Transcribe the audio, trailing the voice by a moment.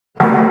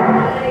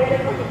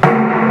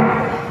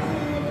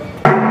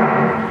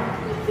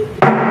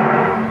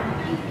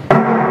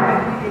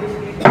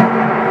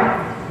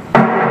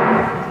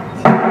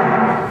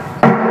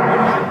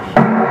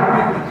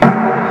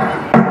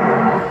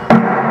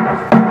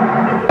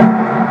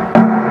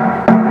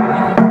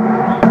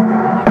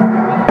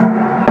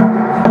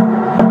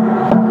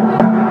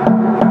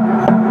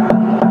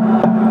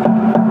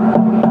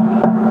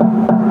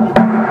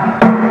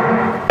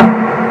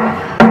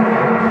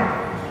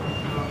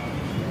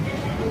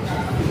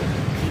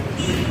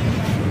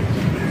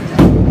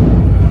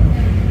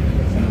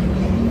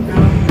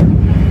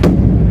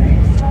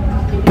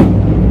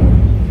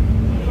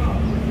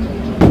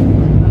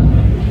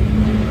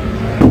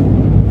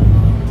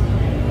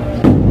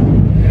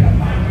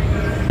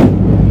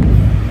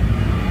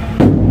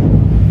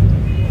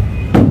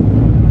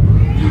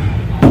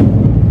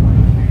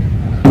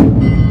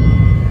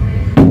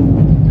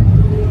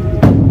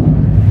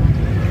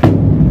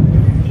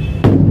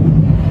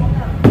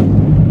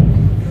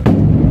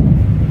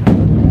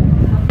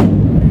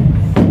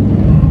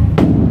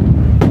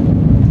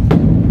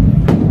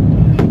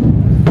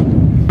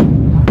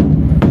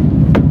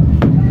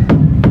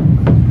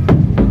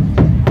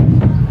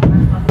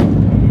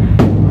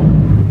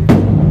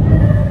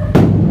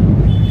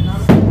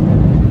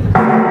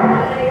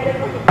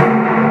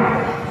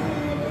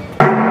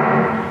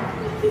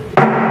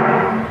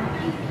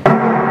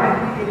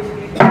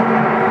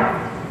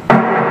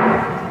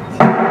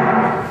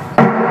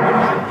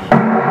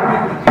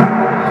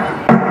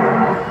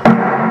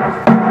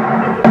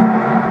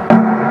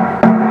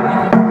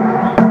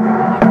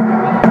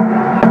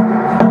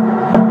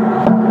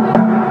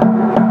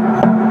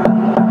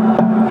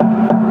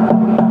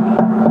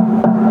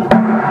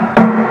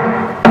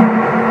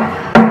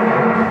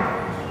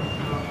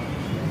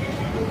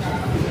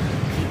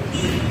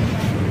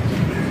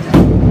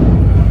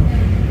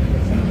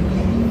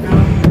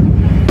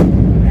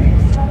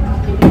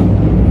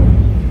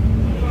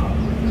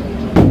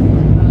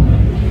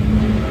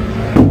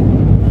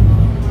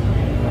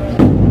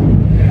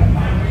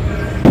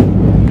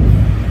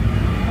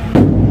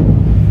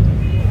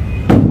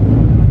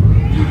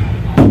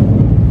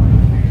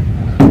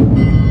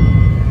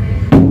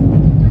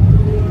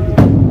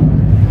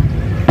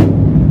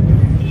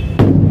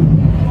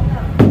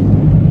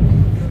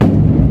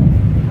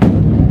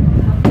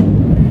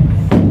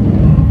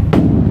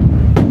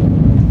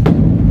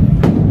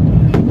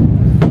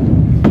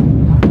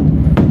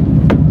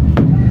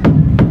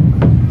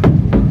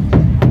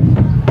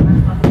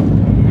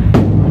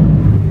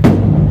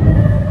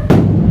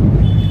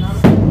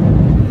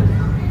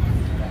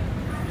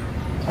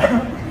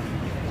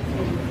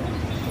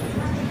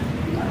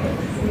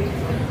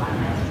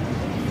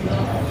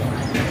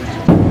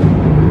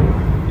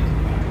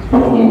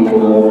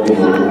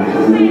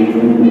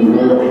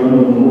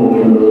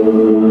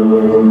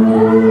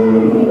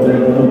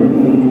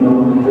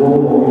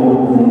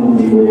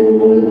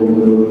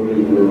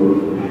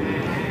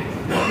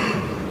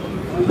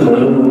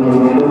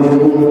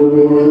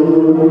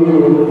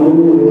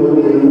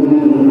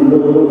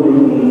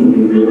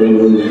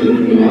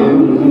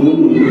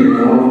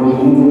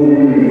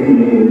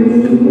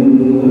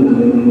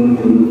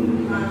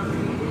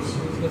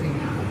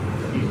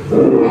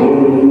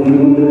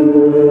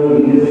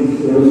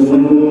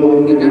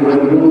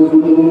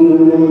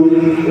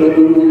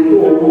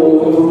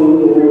Kita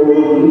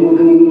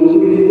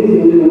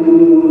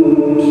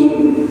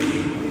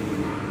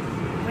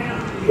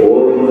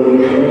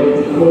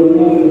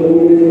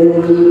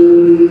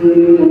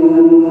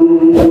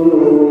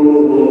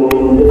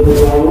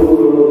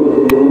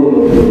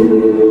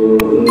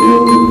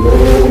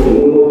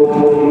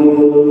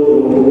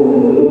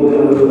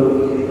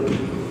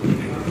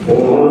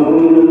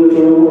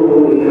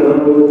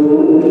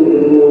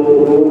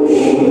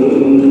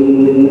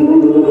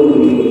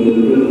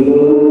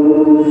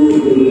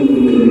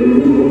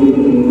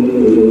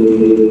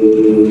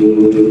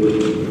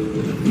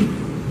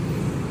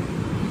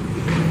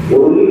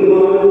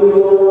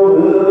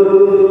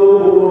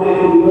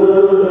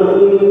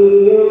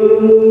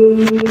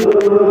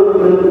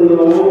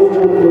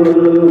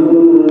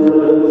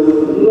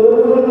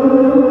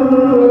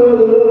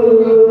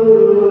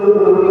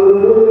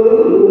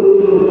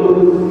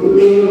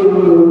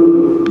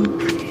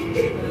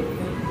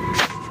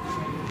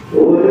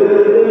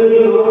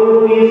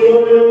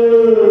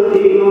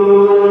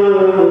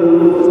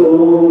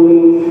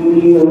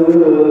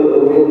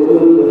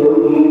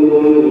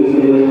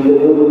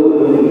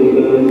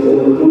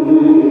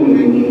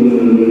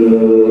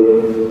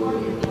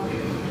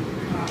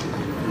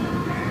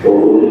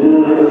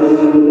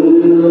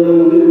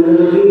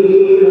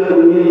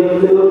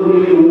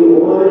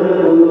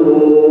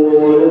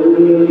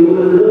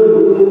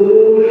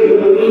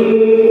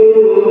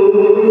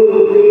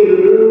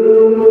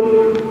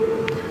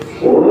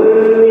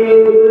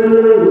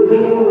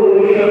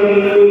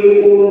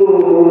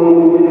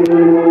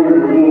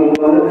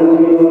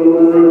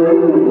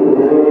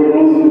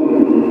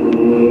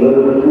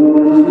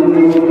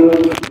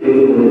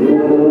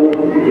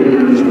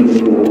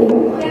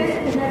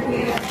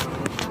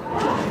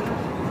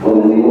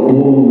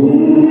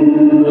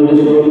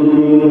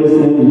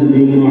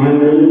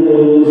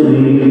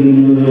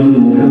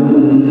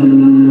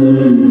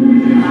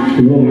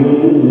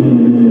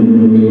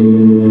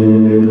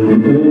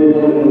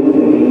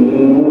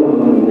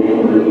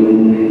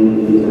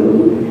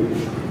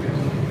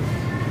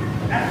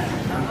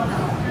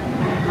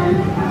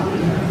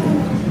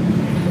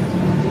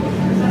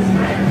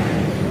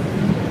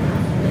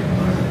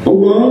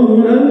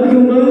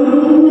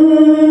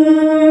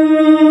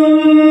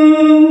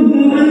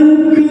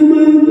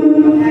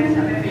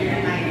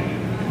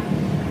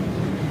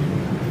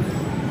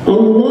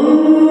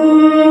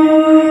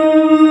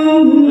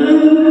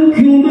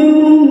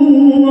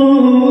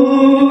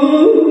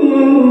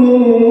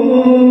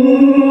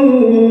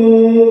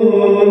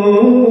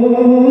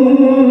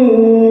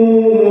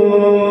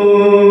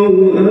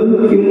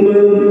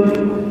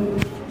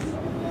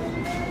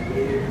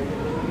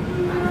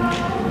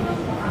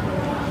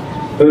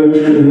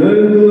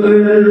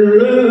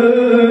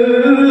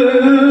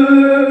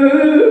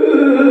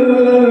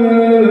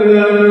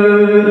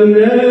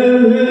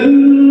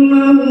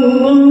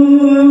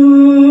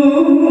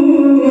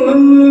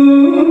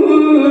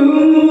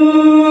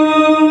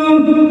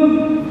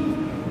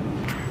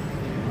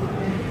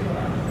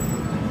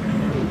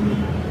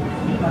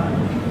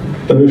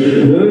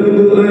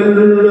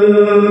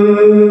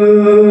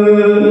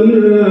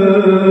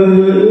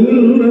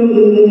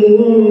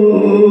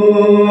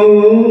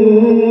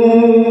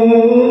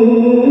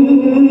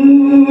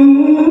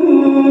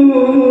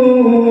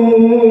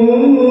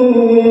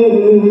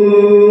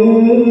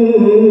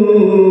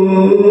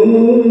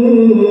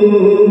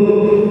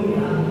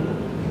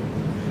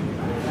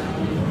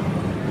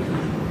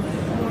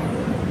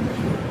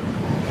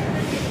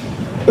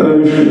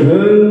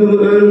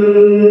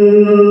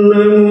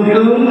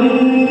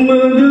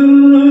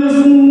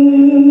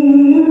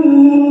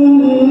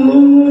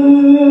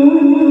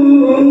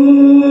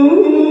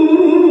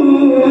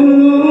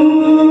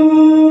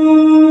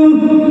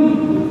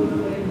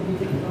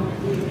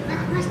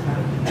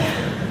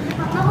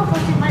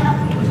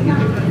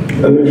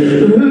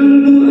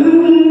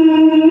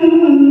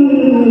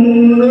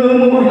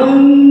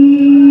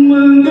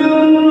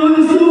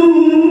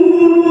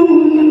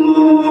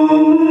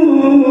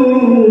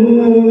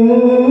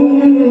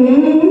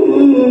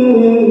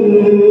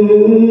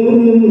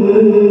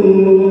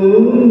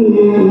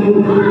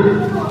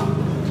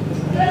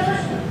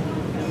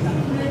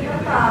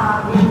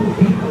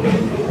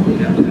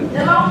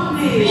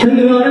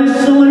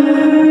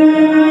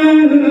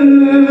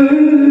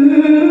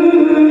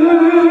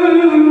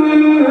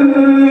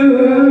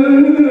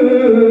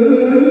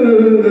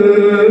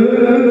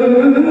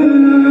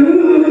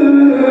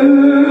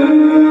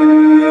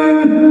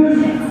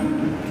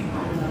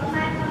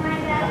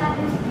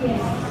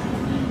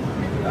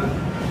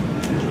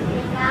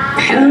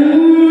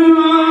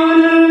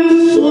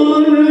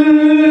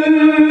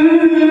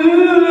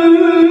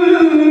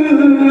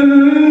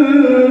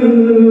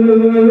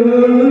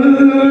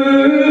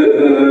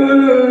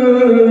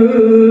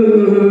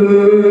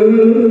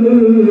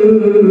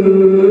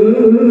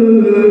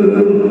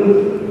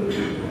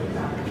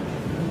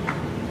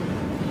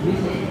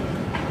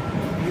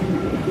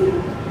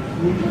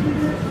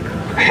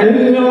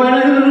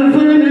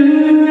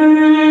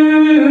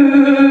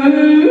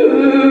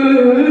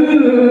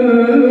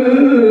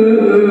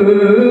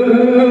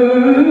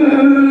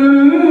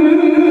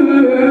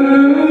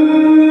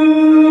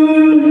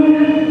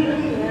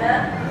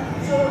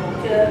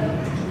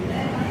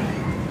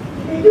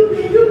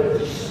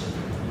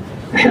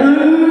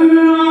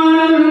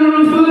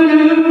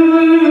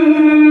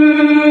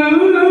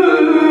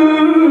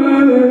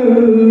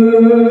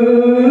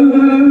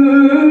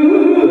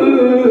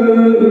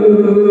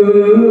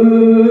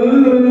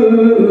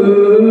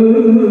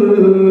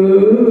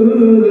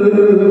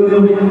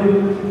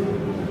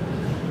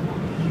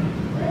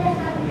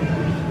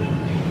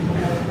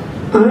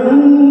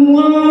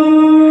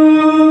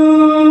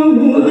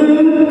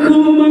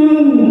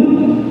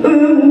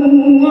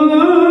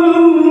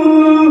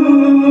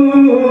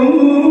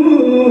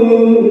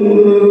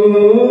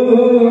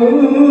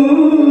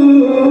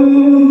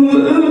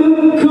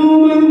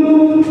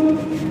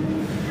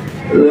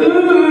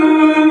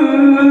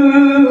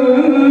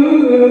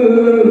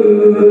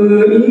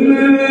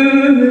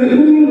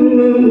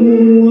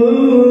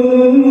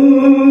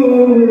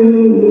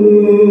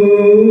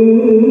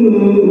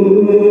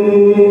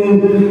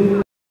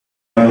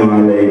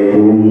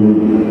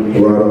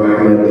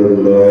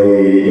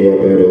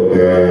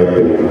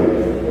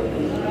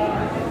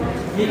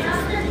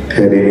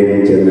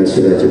Hadirin jamaah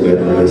sholat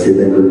Jum'at Masjid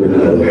Agung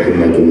Demak,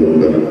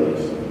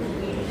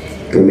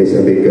 kami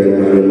sampaikan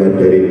maklumat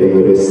dari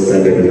pengurus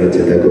tanggal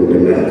Masjid Agung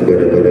Demak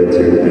kepada para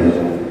jamaah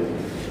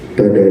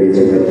pada hari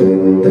Jumat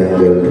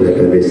tanggal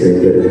 8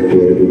 Desember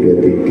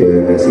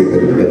 2023 masih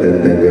bertepatan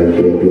tanggal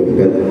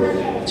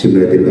 24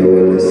 Jum'atil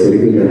Awal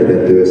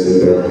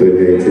 1440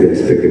 Hijriah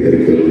sebagai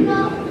berikut.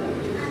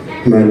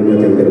 Maklumat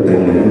yang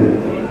pertama,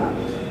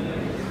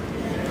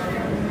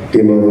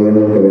 dimohon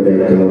kepada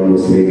kaum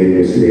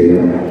muslimin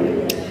muslimah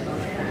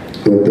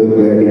untuk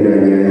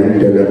kehadirannya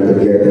dalam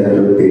kegiatan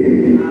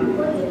rutin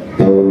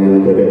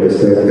tahunan pada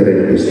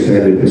pesantren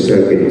Ustadzul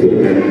Pesakit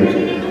Quran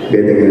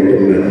Bledeg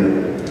Demak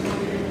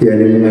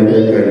yang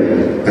mengadakan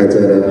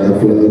acara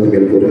haflah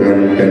Al Quran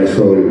dan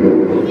Khaul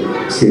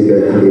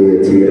Sibah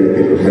Haji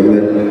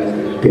Muhammad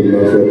bin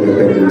Mahfud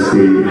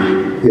Atamsi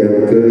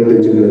yang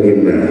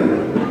ke-75.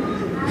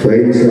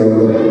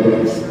 Insyaallah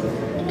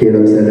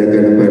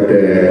dilaksanakan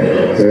pada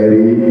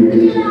hari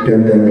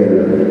dan tanggal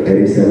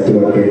hari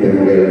Sabtu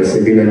tanggal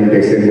 9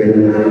 Desember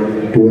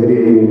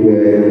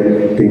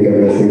 2023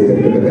 masih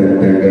bertepatan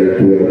tanggal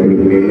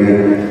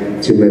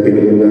 25 Jum'atil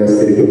Awal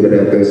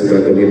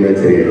 1445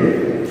 Hijriah.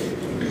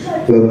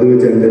 Waktu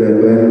jam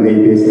 8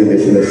 WIB sampai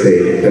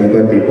selesai.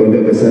 Tempat di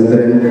pondok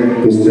pesantren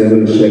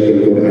Ustadzul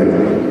Pesakit Quran.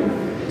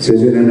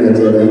 Susunan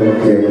acara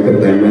yang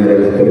pertama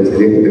adalah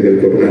bersedia dengan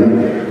Quran,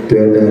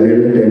 doa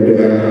tahlil dan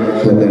doa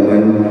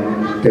khataman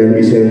dan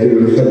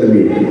isyatul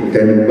khatmi,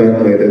 dan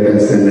 4 metode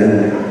hasanah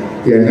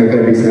yang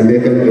akan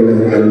disampaikan oleh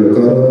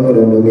Al-Mukarram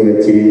Romo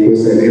Haji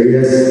Husain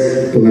Ilyas,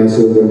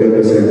 pengasuh pondok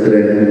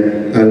pesantren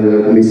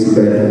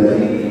Al-Misbah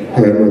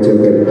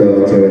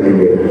Mojokerto, Jawa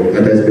Timur.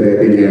 Atas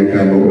perhatiannya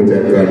kami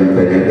ucapkan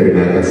banyak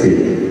terima kasih.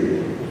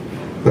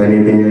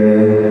 panitia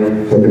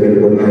Khotbah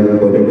Quran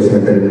Pondok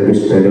Pesantren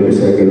Darul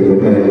Sakil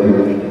Quran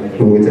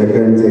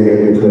mengucapkan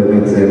jaya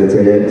Quran Aksara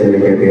Jaya Jaya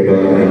Katira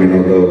Amin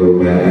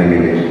Allahumma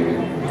Amin.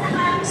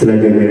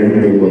 Selanjutnya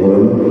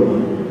dimohon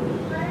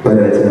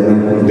para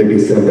jamaah untuk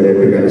bisa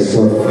mendapatkan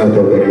shaf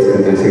atau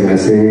barisan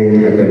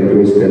masing-masing akan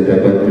lurus dan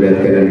dapat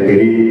melihat kanan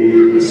kiri.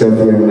 Shaf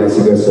yang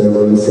masih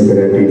kosong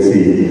segera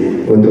diisi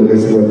untuk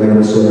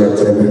kesempurnaan sholat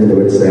jamaah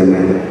bersama.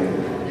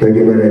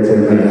 Bagi para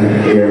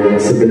jamaah yang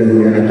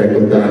sebelahnya ada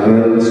kotak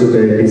amal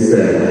supaya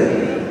bisa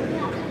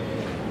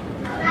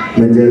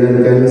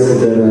menjalankan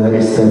secara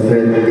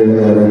estafet ke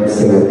arah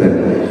selatan.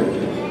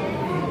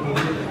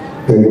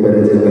 Bagi para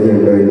jamaah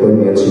yang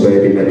berhandphone mohon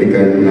supaya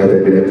dimatikan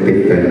atau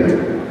diaktifkan.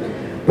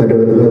 Pada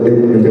waktu khatib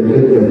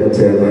menyebutlah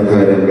jamaah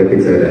haram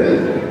berbicara.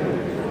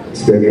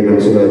 Sebagai imam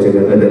sholat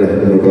Jumat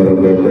adalah Mukarram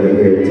Bapak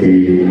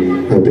Haji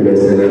Abdullah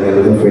Salam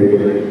Al-Hafid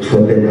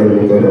Khatib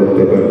Al-Mukarram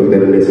Bapak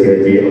Udara Desi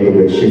Haji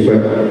Abdullah Syifa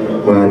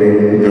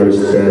Ma'arin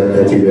Al-Ustaz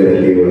Haji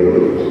Baradiwa.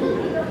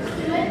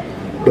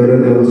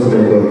 Barongan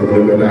sudah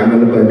berkata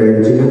amal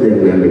pada Jumat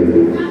yang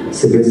lalu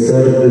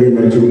sebesar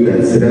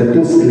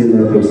 5.151.000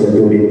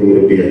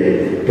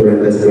 rupiah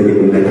telantas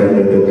digunakan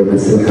untuk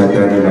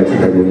kemaslahatan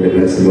Masjid Agung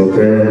Demak.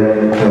 Semoga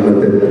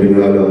amal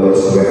terima oleh Allah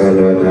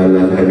Subhanahu wa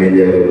taala. Amin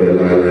ya rabbal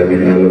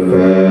alamin.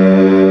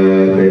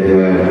 Al-Fatihah.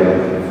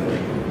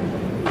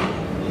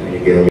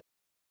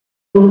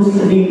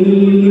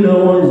 المسلمين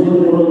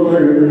وزمرة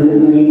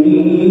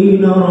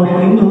المؤمنين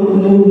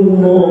رحمهم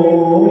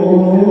الله.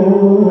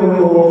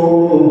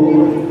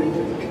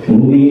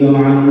 روي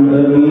عن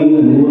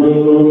أبي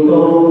هريرة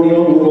رضي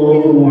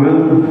الله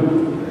عنه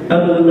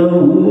أنه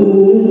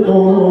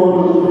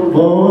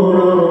قال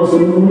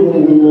رسول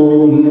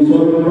الله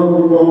صلى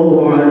الله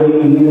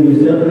عليه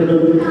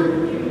وسلم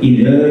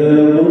إذا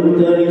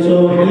قلت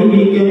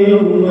لصاحبك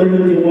يوم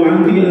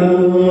الجمعة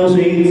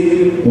أنصت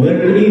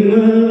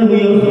والإمام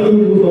يخطب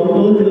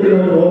فقد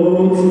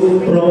كفرت.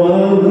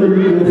 رواه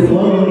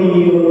البخاري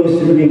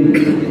ومسلم.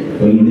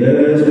 وإذا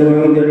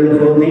صعد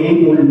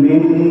الخطيب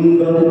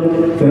المنبر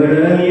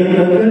فلا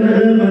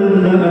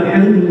يتكلمن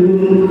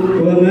أحدكم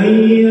ومن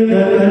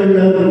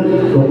يتكلم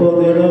فقد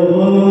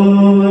لغى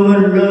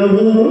ومن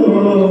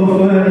لغى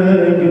فلا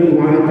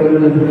جمعة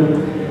له.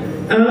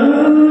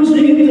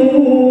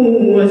 أنصتوا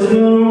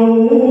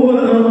واسمعوا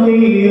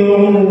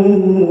وأطيعوا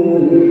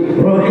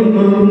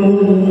رحمكم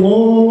الله.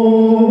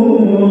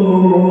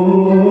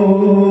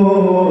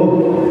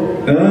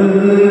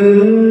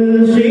 أنصتوا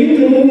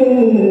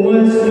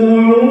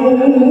واسمعوا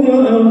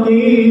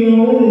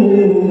وأطيعوا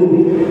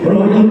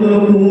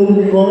رحمكم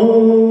الله.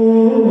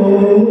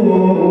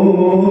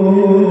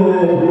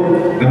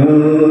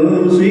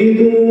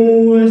 أنصتوا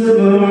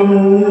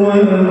واسمعوا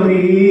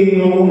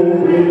وأطيعوا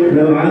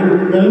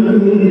لعلكم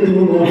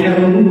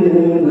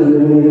ترحمون.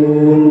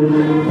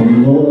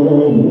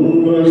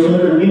 اللهم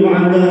صل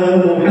على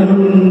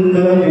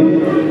محمد.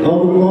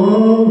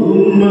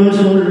 اللهم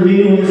صل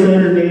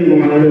وسلم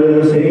على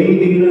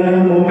سيدنا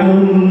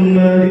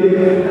محمد.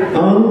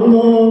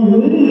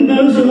 اللهم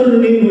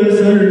صل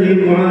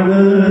وسلم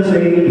على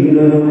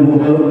سيدنا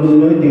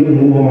محمد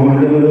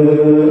وعلى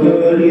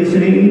آل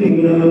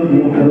سيدنا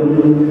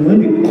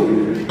محمد.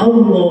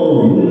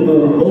 اللهم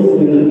قوم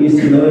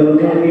الإسلام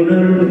من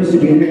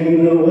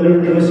المسلمين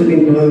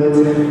والمسلمات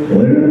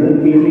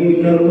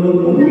والمؤمنين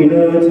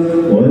والمؤمنات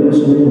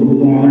وانصرهم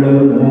على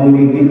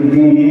ظالم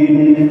الدين.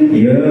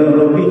 يا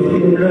رب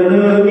اختم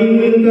لنا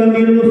منك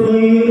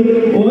بالخير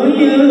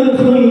ويا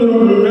خير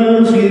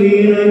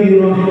الناصرين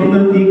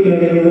برحمتك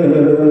يا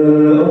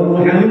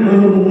أرحم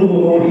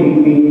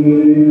الراحمين.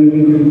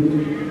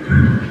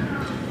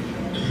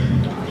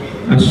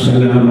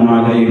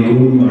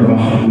 Assalamualaikum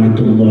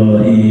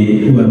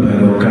warahmatullahi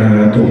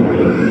wabarakatuh.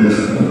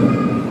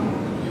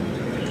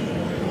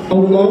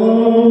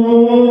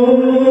 Allahu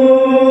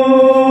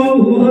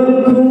Akbar,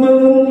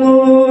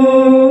 Allahu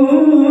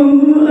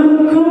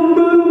Akbar,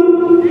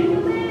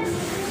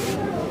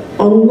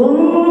 Allahu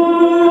Akbar.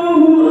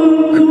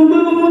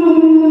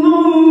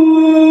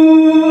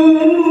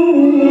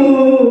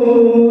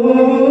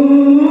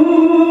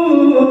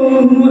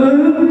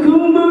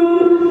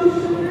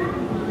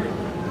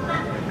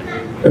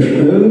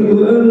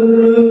 Asyhadu an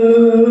la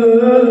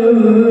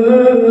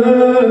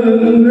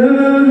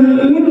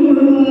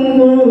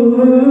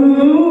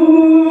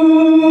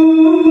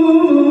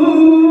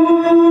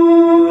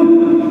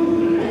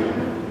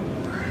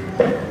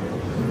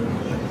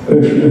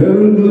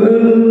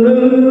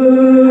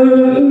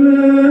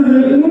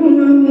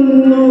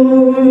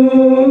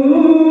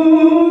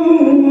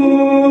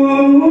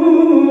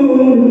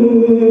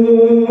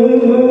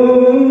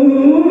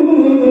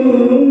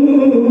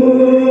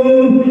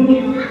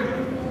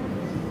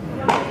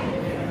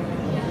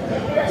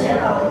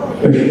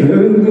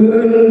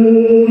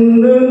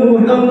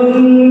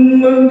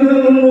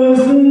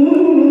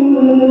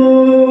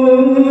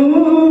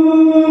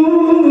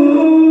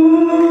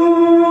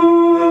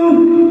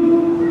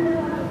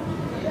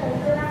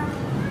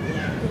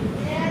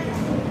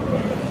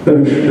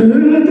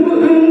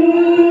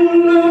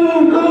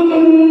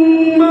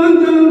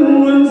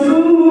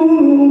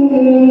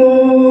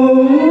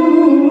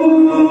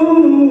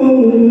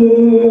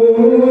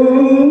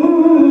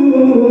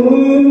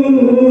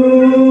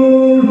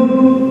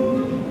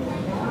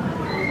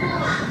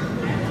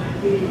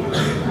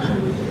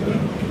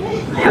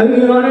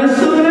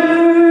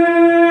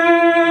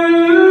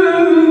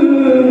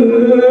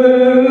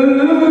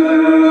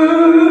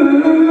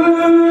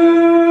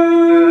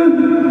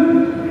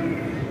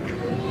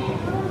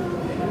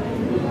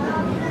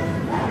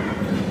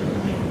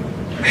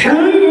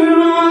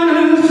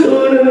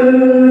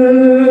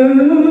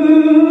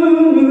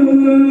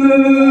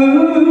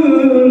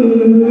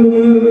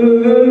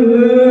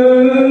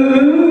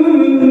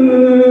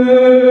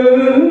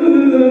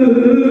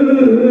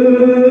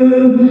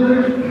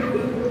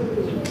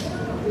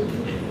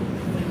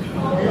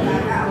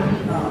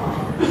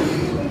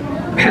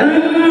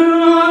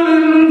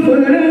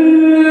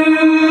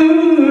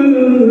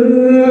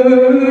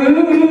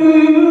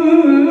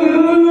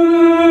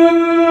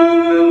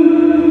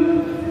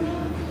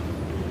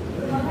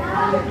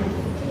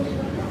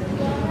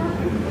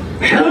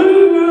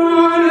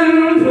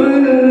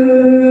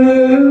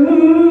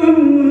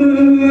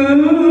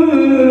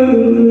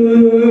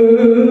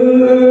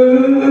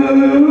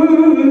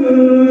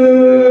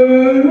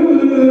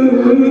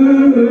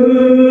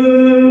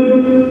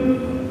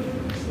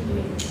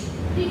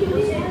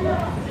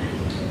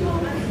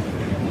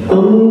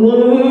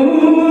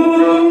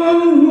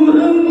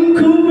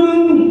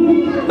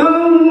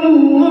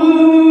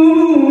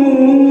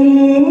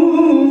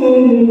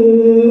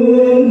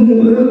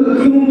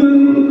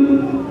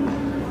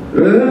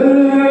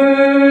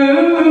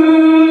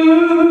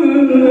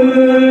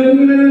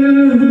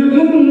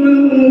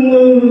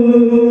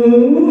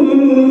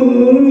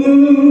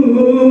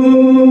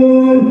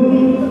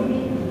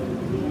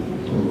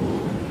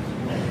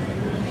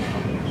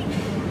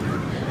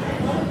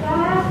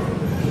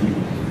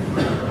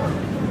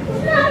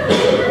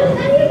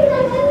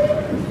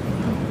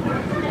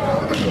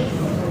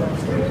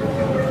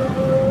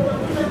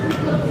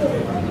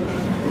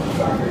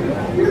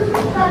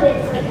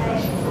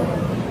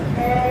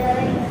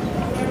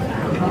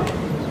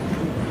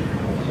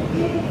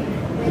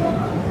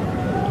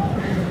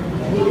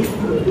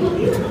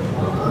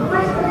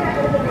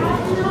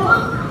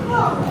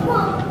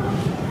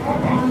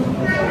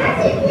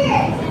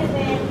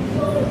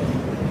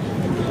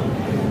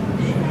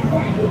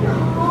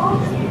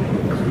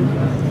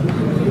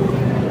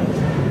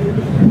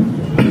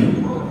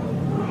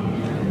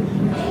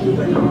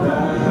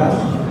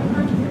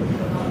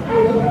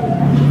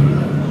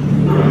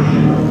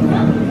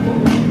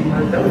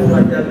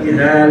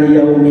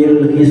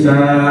Yaumil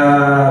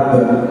hisab.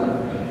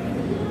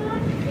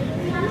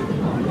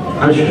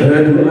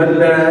 Asyhadu an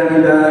la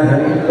ilaha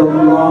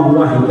illallah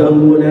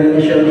wahdahu la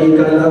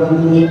syarika lahu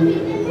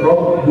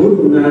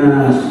rabbun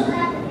nas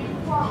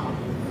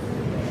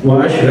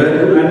wa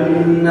asyhadu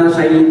anna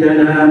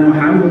sayyidana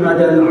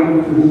Muhammadan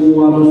abduhu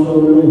wa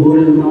rasuluhu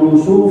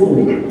al-mawsufu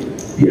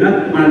bi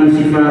akmali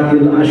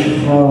sifatil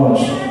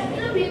ashkhas.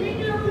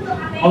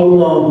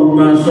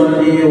 Allahumma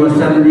salli wa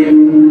sallim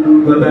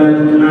wa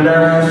barik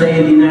ala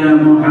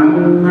sayyidina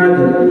Muhammad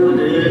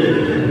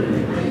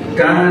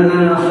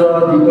kana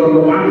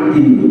sadiqal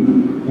wa'di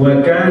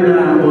wa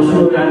kana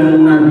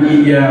rasulan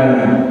nabiyya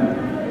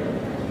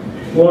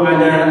wa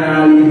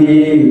ala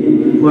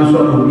alihi wa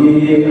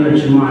sahbihi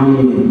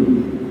ajma'in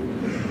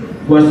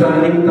wa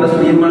sallim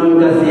tasliman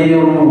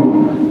katsiran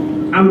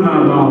amma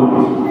ba'd.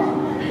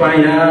 Fa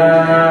ya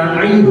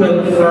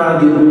ayyuhal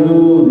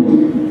fadilun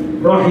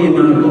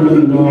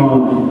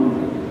rahimakumullah,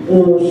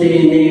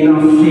 usini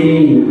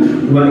nafsi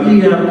wa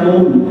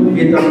iyyakum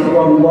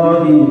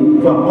bitaqwallahi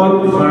faqad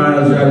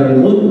fazal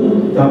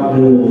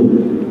muttaqun.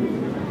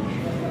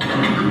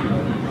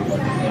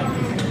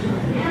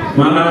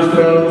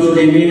 Ma'asyiral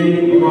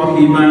muslimin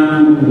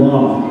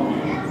rahimakumullah,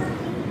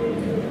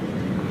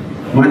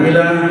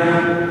 marilah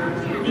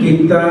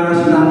kita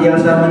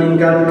senantiasa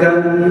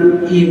meningkatkan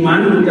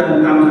iman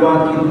dan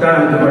takwa kita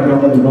kepada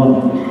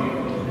Allah,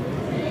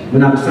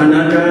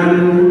 melaksanakan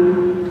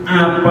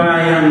apa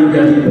yang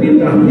menjadi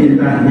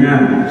perintah-perintahnya,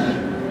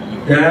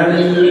 dan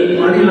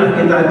marilah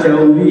kita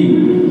jauhi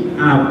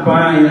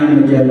apa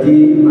yang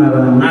menjadi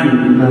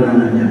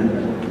larangan-larangannya.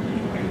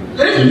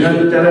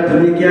 Dengan cara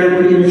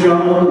demikian, insya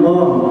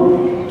Allah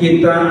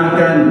kita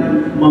akan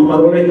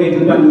memperoleh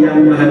kehidupan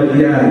yang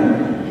bahagia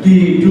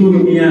di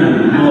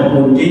dunia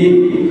maupun di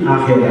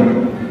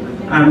akhirat.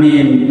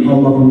 Amin,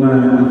 Allahumma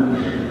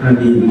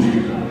amin.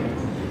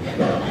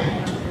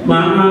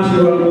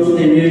 Ma'asyiral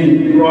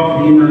muslimin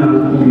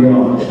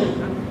rahimakumullah,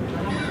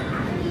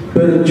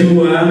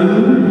 berjuang,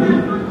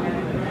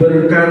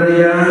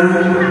 berkarya,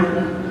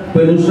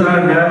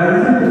 berusaha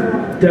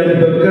dan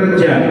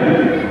bekerja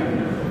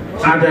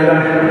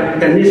adalah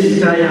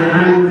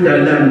keniscayaan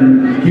dalam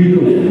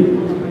hidup,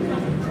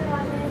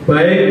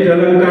 baik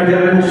dalam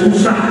keadaan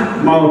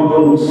susah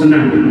maupun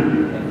senang.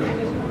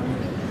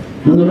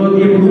 Menurut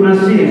Ibnu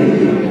Asir,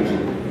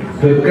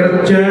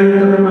 bekerja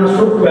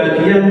termasuk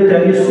bagian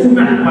dari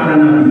sunnah para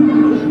nabi.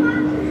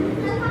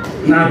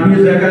 Nabi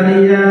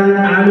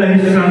Zakaria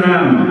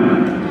alaihissalam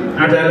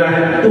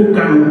adalah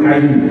tukang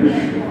kayu.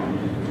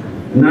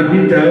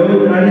 Nabi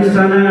Daud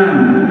alaihissalam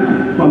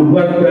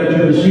membuat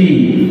baju besi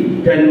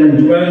dan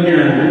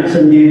menjualnya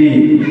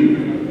sendiri.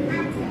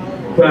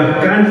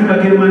 Bahkan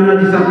sebagaimana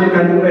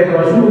disampaikan oleh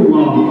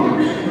Rasulullah,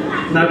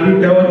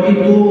 Nabi Daud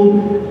itu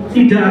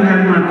tidak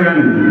akan makan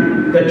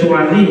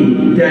kecuali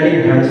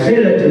dari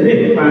hasil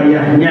jerih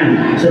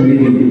payahnya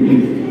sendiri.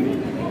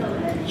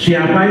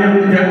 Siapa yang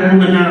tidak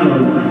mengenal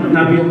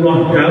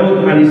Nabiullah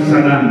Daud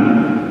alaihissalam,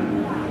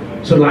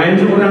 selain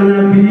seorang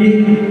nabi,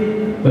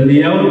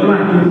 beliau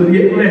telah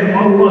diberi oleh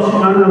Allah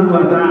Subhanahu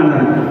wa Ta'ala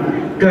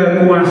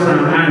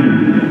kekuasaan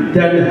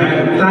dan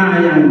harta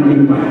yang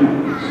melimpah.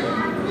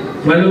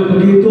 Walau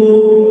begitu,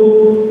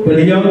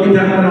 beliau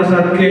tidak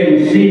merasa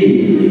gengsi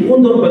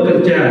untuk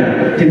bekerja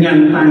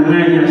dengan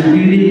tangannya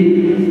sendiri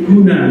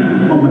guna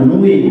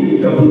memenuhi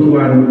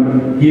kebutuhan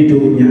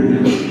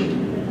hidupnya.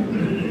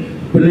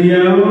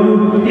 Beliau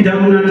tidak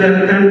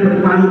mengajarkan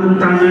berpangku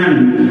tangan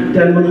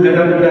dan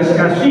mengharap belas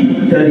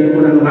kasih dari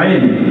orang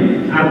lain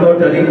atau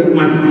dari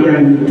umat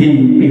yang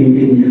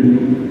dipimpinnya.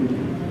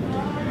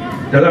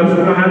 Dalam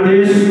sebuah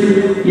hadis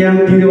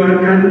yang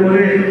diriwayatkan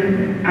oleh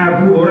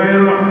Abu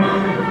Hurairah,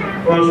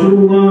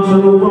 Rasulullah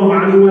Shallallahu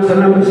Alaihi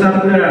Wasallam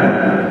bersabda,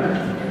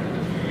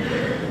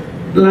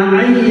 la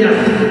ayyah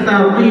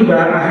taqiba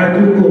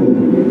ahadukum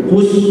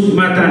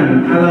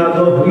khusmatan ala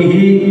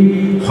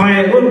dhahrihi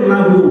khairun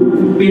lahu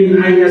min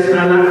ayas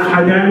ala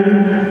ahadan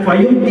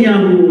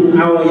fayutiyahu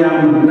aw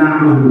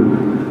yamna'ahu.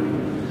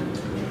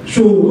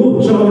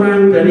 Sungguh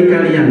seorang dari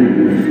kalian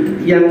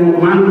yang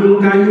memanggul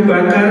kayu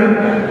bakar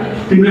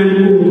dengan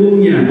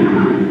punggungnya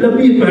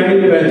lebih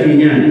baik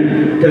baginya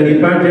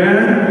daripada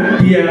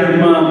dia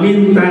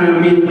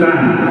meminta-minta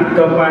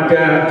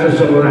kepada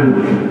seseorang,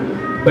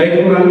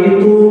 baik orang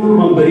itu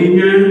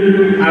memberinya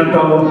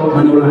atau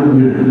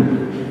menolaknya.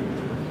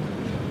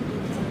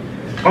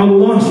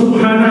 Allah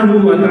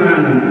Subhanahu wa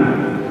Ta'ala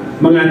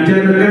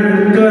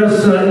mengajarkan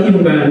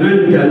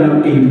keseimbangan dalam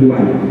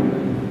kehidupan.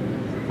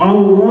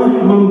 Allah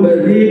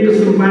memberi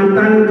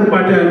kesempatan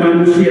kepada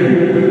manusia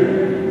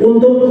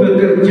untuk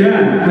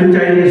bekerja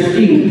mencari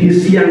rezeki di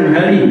siang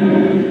hari,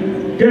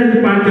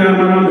 dan pada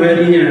malam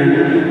harinya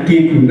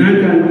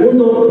digunakan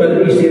untuk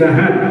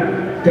beristirahat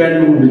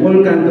dan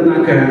mengumpulkan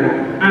tenaga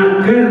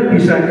agar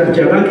bisa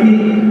kerja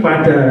lagi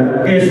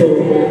pada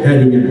esok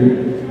harinya.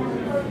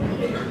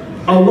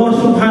 Allah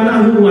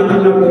Subhanahu wa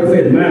ta'ala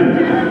berfirman,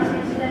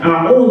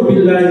 A'udzu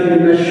billahi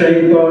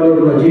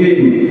minasyaitonir rajim.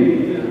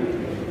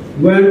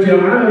 Wa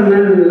ja'alna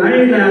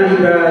al-laila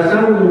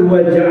libasan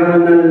wa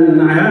ja'alna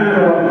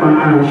an-nahara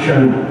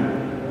ma'asyan.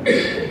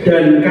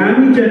 Dan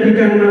kami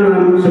jadikan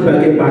malam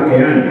sebagai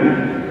pakaian,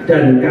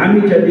 dan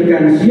kami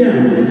jadikan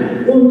siang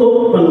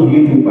untuk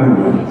penghidupan.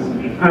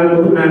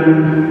 Al-Quran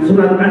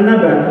surat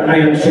An-Naba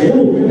ayat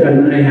 10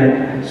 dan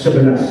ayat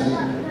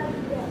 11.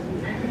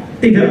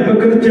 Tidak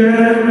bekerja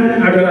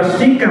adalah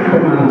sikap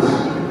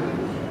pemalas.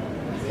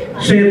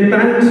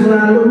 Setan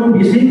selalu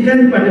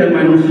membisikkan pada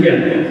manusia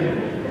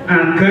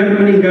agar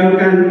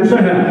meninggalkan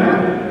usaha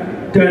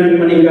dan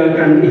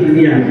meninggalkan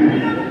ikhtiar.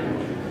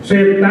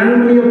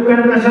 Setan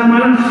meniupkan rasa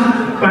malas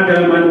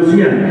pada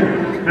manusia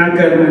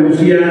agar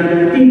manusia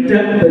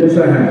tidak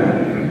berusaha,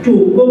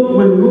 cukup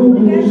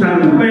menunggu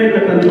sampai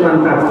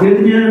ketentuan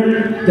takdirnya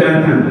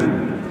datang.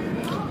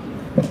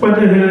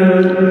 Padahal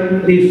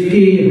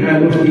rezeki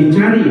harus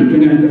dicari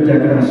dengan kerja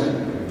keras.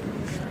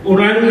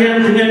 Orang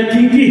yang dengan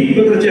gigih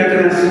bekerja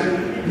keras,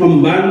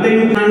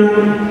 membanting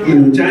tangan,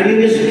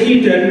 mencari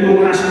rezeki dan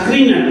memeras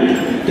keringat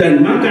dan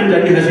makan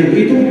dari hasil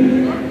itu,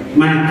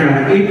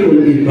 maka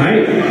itu lebih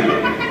baik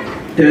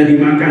dari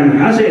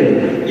makan hasil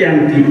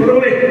yang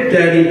diperoleh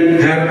dari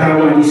harta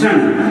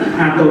warisan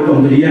atau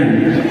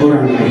pemberian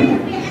orang lain.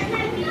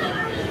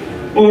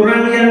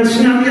 Orang yang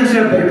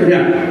senantiasa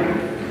bergerak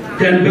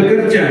dan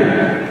bekerja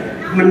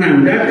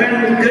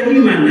menandakan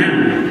keimanan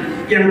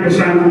yang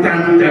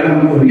bersangkutan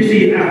dalam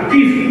kondisi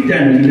aktif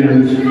dan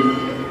dinamis.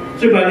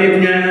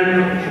 Sebaliknya,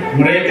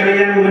 mereka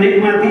yang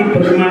menikmati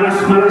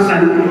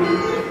bermalas-malasan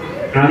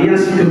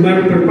alias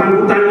gemar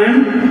berpangku tangan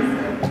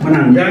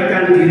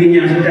menandakan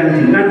dirinya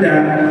sedang dilanda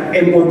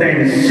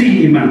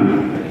impotensi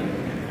iman.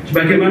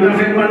 Sebagaimana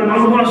firman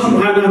Allah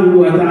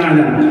Subhanahu wa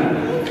ta'ala,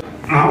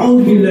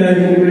 A'udzu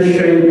billahi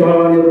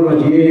minasyaitonir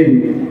rajim.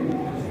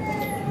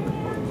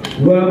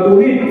 Wa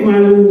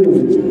qul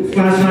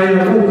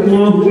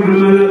fasayarallahu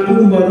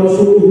 'amalakum wa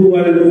rasuluhu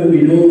wal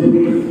mu'minun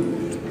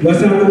wa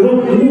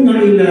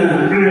saturadduna ila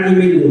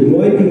 'alimil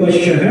ghaibi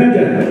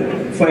wasyahadah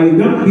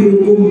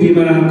fayunabbi'ukum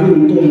bima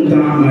kuntum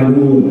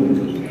ta'malun.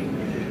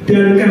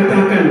 Dan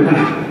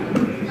katakanlah,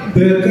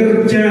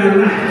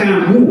 bekerjalah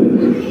kamu,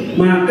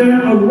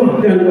 maka Allah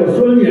dan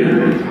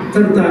Rasulnya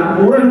serta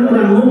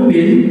orang-orang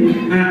mukmin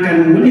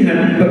akan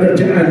melihat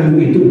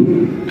pekerjaanmu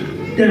itu,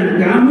 dan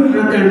kamu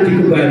akan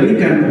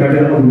dikembalikan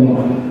kepada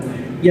Allah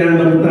yang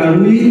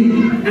mengetahui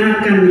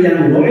akan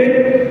yang gaib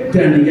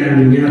dan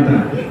yang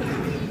nyata,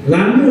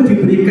 lalu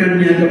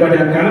diberikannya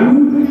kepada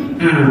kamu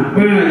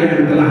apa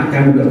yang telah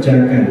kamu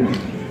kerjakan.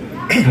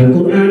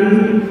 Al-Quran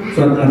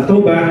surat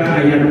At-Taubah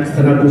ayat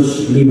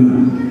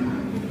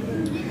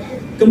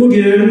 105.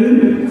 Kemudian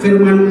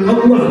firman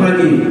Allah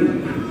lagi,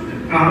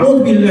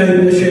 A'udzu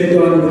billahi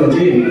minasyaitonir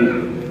rajim.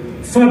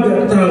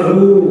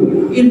 Fabtaghu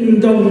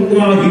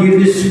indallahi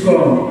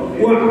rizqa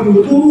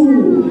wa'budu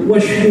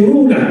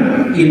washkuru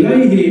lahu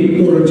ilaihi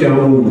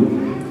turja'un.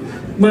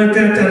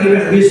 Maka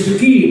carilah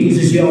rezeki di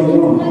sisi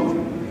Allah,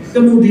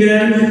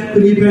 kemudian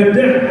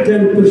beribadah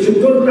dan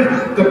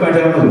bersyukurlah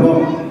kepada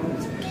Allah.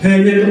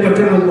 Hanya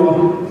kepada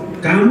Allah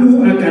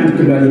kamu akan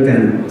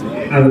dikembalikan.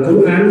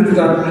 Al-Quran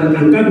surat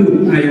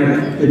Al-Ankabut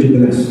ayat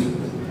 17.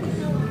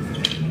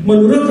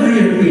 Menurut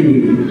ayat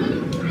ini,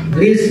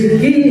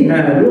 rezeki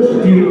harus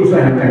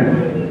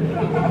diusahakan.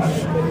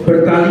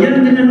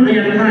 Bertalian dengan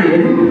ayat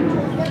lain,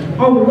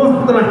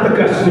 Allah telah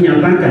tegas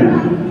menyatakan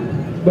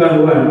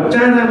bahwa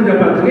cara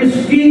mendapat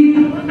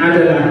rezeki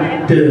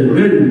adalah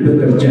dengan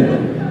bekerja.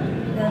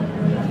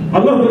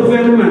 Allah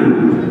berfirman,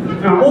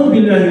 A'udzu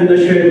billahi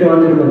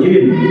minasyaitonir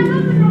rajim.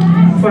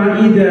 Fa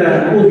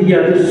idza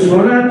qudiyatis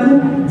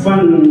sholatu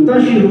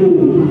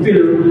fantashiru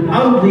fil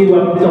ardi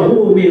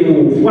wabtaghu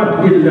min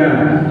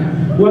fadlillah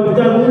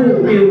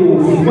wabtaghu min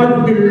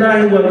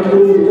fadlillah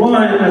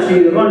wadhkurullaha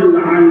katsiran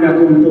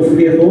la'allakum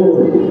tuflihun.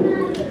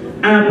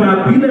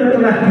 Apabila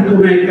telah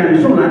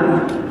ditunaikan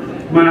sholat,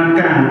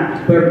 maka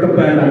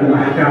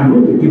bertebaranlah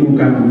kamu di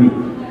muka bumi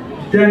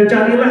dan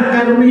carilah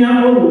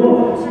karunia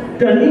Allah,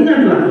 dan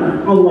ingatlah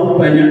Allah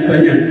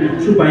banyak-banyak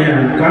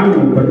supaya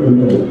kamu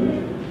beruntung.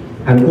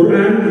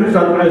 Al-Quran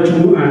surat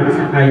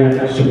Al-Jum'at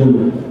ayat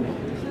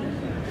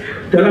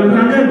 10. Dalam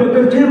rangka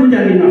bekerja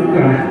mencari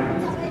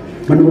nafkah,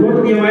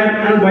 menurut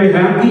riwayat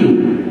Al-Baihaqi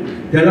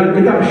dalam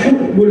kitab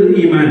Syu'bul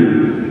Iman,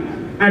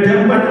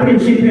 ada 4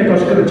 prinsip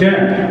etos kerja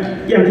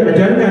yang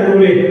diajarkan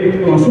oleh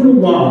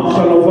Rasulullah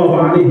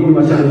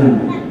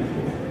SAW.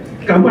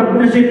 Keempat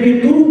prinsip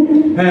itu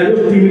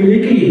harus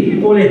dimiliki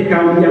oleh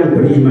kaum yang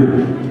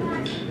beriman,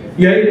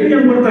 yaitu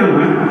yang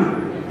pertama,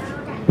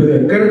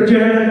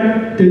 bekerja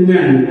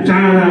dengan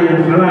cara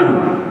yang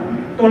halal,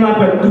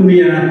 tolabat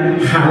dunia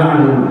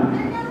halal.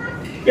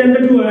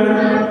 Yang kedua,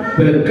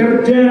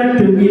 bekerja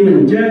demi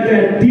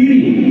menjaga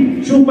diri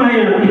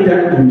supaya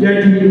tidak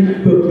menjadi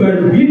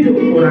beban hidup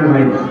orang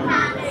lain.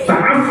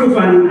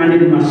 Ta'affufan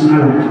anil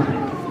masalah.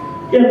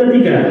 Yang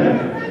ketiga,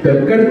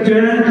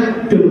 bekerja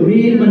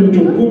demi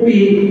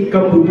mencukupi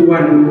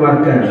kebutuhan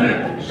keluarga.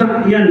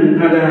 Sa'yan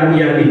ala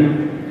iyali.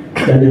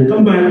 Dan yang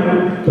keempat,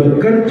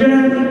 bekerja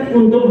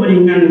untuk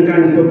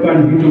meringankan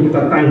beban hidup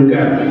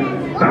tetangga.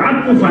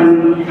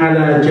 Ta'attufan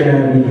ala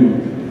jari.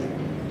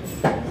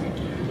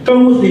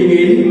 Kaum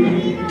muslimin,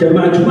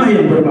 jamaah Jumat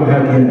yang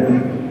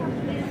berbahagia,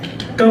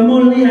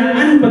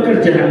 kemuliaan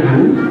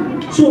pekerjaan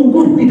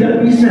sungguh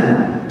tidak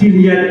bisa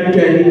dilihat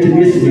dari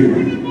jenisnya.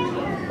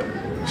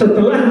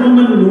 Setelah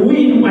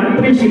memenuhi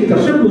 4 prinsip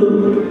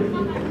tersebut,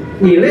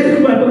 nilai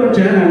sebuah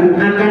pekerjaan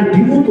akan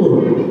diukur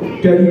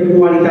dari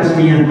kualitas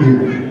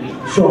niatnya.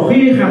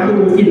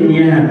 Shahihatul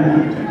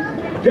niat,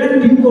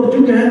 dan diukur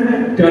juga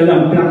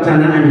dalam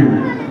pelaksanaannya.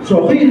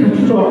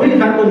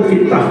 Shahihatul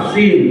fit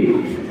tahsin.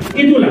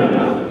 Itulah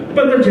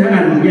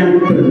pekerjaan yang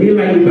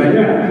bernilai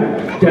ibadah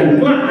dan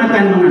kelak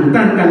akan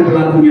mengantarkan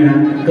pelakunya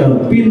ke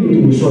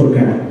pintu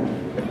surga.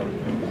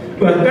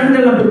 Bahkan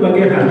dalam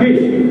berbagai hadis,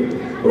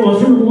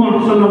 Rasulullah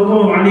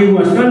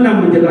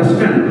SAW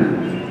menjelaskan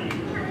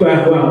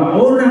bahwa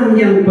orang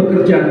yang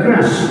bekerja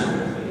keras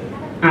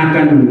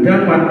akan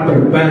mendapat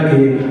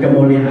berbagai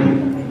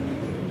kemuliaan.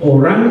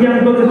 Orang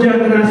yang bekerja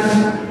keras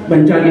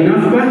mencari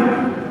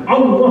nafkah,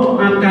 Allah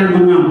akan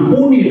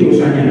mengampuni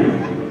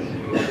dosanya.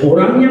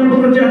 Orang yang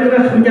bekerja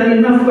keras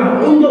mencari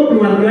nafkah untuk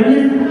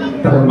keluarganya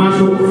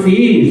termasuk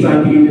fi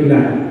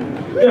sabilillah.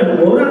 Dan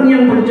orang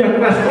yang bekerja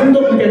keras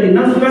untuk mencari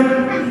nafkah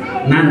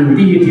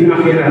nanti di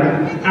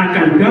akhirat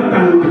akan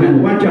datang dengan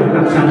wajah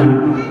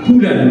laksana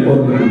bulan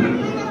purnama.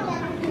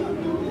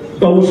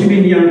 Kaum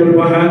muslimin yang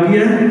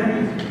berbahagia,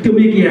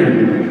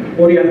 demikian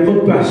uraian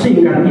khutbah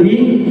singkat ini.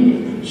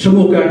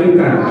 Semoga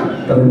kita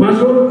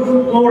termasuk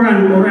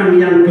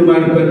orang-orang yang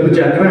gemar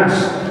bekerja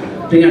keras.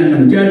 Dengan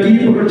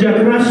menjadi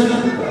pekerja keras,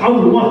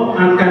 Allah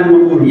akan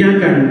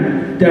memuliakan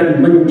dan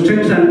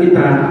menyukseskan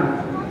kita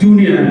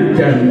dunia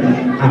dan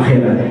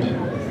akhirat.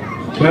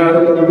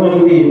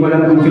 Barakallahu li wa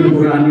lakum fil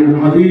Qur'anil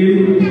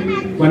azim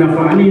wa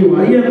nafa'ani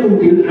wa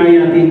iyyakum bil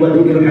ayati wa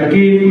dzikril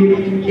hakim.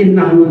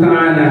 Innahu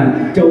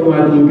ta'ala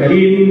Jawadun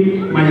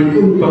karim,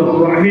 malikun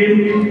faqur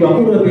rahim, wa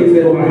qul bi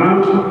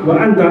firham wa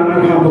anta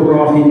arhamur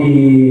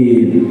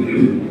rahimin.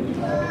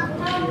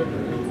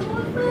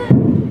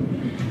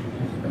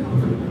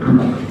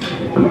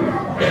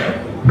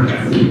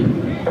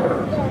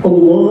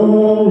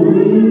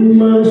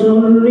 Allahumma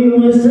salli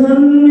wa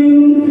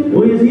sallim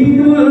wa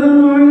zid wa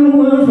an'im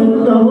wa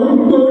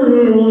fattawaddar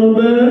wa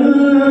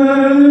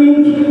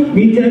barik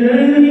bi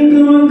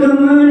jalalika wa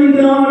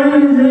kamalika ala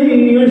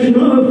zayyi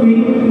ashrafi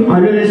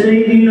ala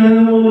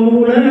sayyidina wa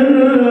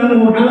maulana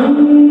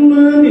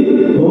Muhammad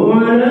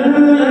wa ala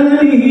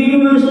alihi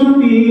wa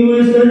sahbihi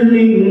wa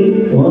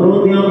sallim wa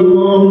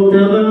radiyallahu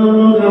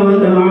tabaraka wa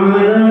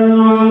ta'ala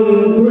an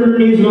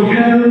kulli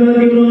sahabati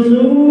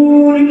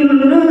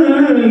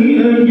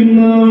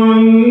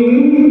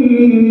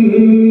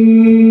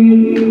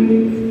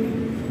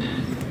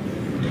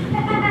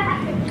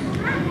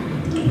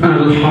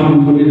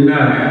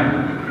Alhamdulillah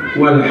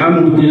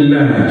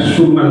walhamdulillah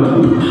summa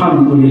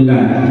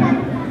alhamdulillah.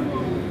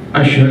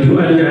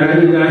 Asyhadu an la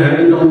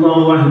ilaha illallah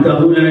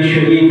wahdahu la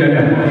syarika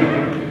lah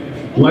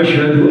wa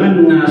asyhadu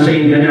anna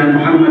sayyidina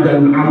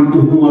Muhammadan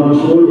abduhu wa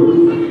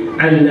rasuluh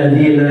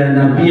alladzi la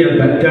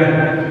nabiyya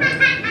ba'dah.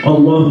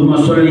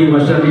 Allahumma shalli wa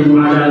sallim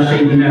ala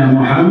sayyidina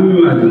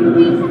Muhammad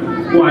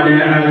wa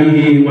ala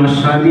alihi wa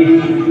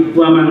sahbihi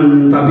wa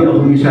man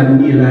tabi'ahu bi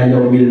ihsan ila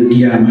yaumil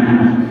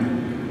qiyamah.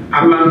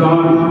 Amma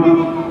ba'd,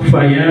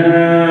 fa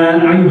ya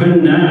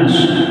ayuhan nas,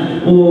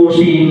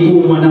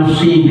 usikum wa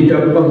nafsi bi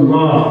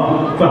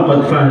taqwallah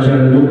faqad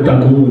fazal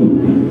muttaqun.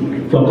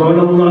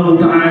 Faqala Allah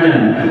Ta'ala,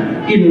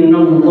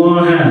 inna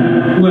Allaha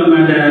wa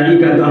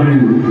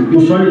malaikatahu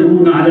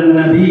yusalluna 'alan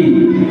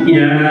nabi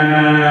ya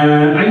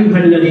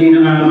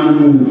ayyuhalladzina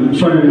amanu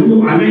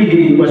sallu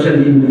 'alaihi wa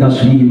sallimu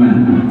taslima.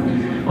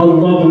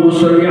 Allahumma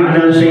shalli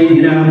 'ala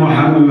sayyidina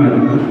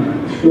Muhammad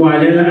wa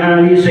 'ala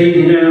ali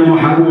sayyidina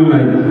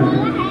Muhammad.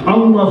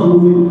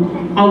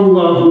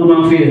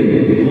 Allahumma fir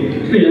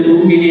lil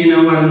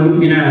mu'minina wal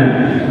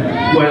mu'minat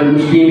wal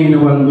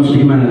muslimina wal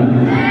muslimat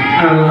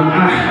al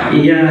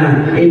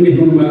ahya'i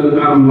minhum wal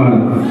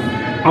amwat.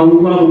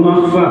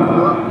 Allahumma ighfir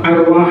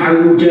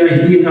arwahal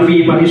mujahidin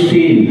fi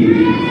Palestin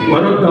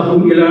wa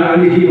raddahum ila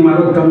alihim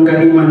maraddan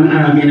kariman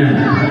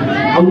amina.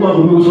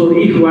 Allahumma ansur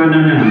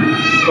ikhwanana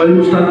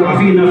wal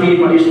mustad'afina fi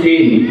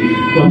Palestin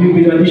wa fi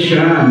biladis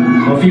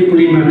Syam wa fi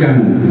kulli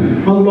makan.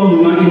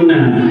 Allahumma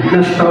inna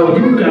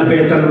nastaudiuka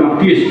Baitul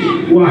Maqdis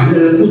wa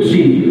ahlal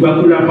Qudsi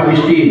wa kulla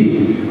Palestin.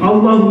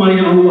 Allahumma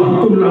ya Allah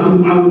kun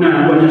lahum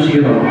auna wa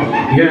nasira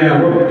ya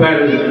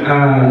rabbal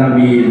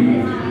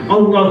alamin.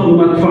 اللهم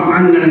ادفع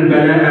عنا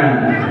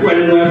البلاء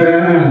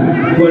والوباء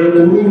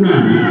والقرون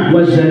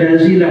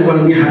والزلازل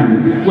والمحن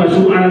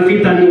وسوء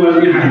الفتن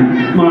والمحن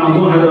ما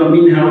ظهر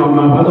منها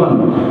وما بطن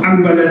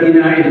عن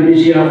بلدنا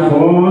إندونيسيا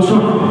خاصة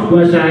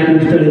وسائر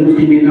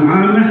المسلمين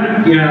عامة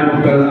يا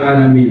رب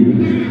العالمين.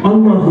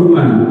 اللهم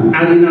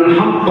أرنا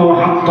الحق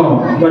حقا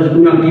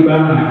وارزقنا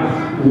اتباعه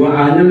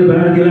وأرنا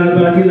الباطل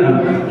باطلا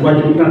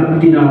وارزقنا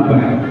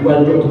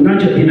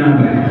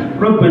اجتنابه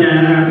ربنا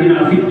آتنا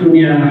في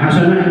الدنيا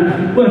حسنة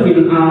وفي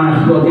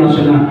الآخرة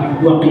حسنة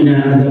وقنا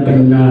عذاب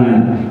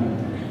النار.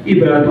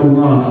 عباد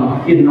الله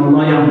إن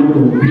الله يأمر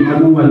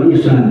بالعدل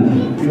والإحسان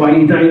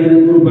وإيتاء ذي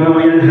القربى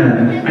وينهى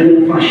عن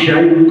الفحشاء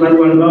والمنكر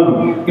والبغي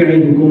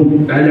يعظكم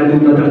لعلكم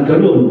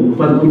تذكرون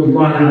فاذكروا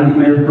الله العظيم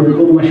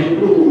يذكركم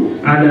واشكروه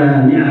على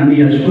نعمه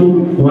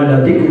يشكركم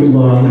ولذكر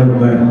الله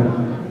أكبر.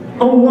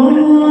 الله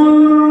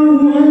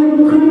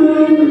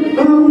أكبر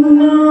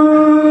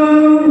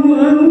الله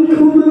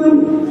أكبر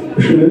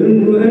أشهد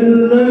أن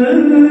لا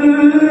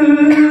إله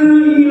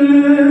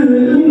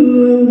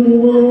إلا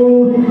الله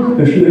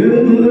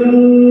أشهد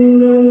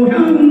أن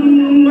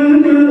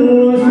محمدا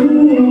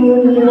رسول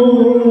الله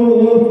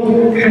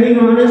حي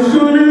على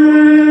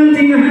الصلاة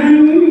حي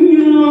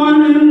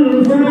على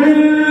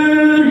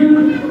الفلاح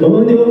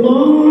قد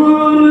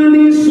قامت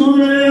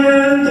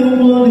الصلاة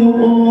قد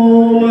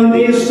قامت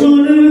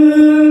الصلاة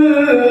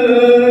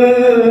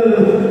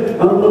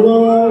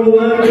الله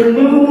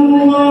أكبر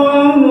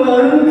الله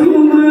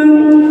أكبر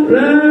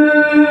لا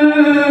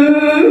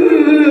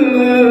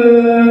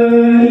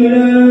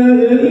إله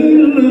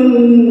إلا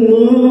الله.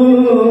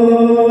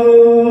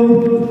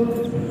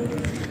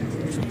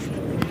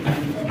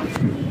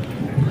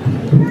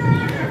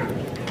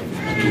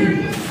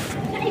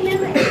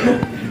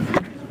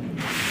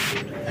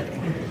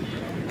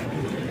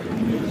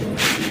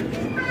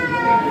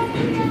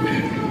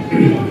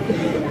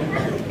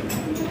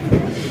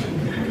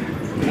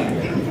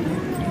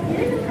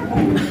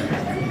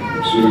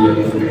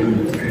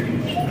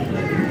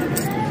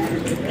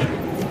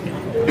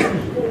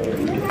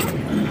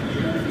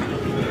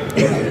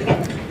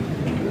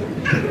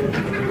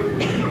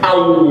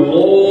 Allahu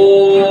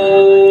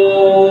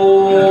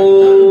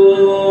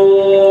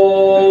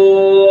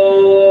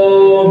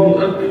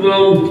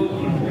Akbar.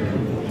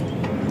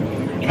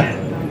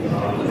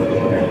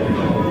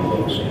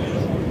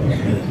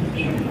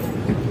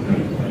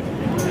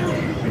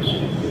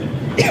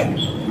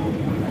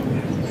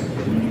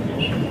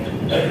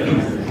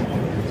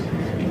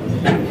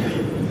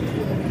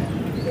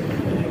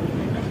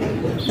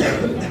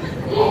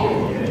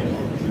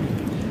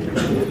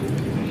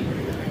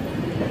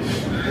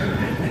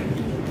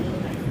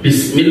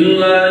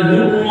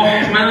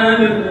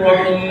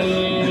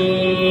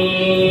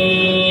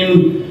 Bismillahirrahmanirrahim.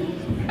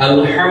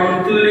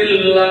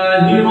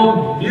 Alhamdulillahi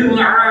Rabbil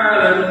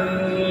Alamin.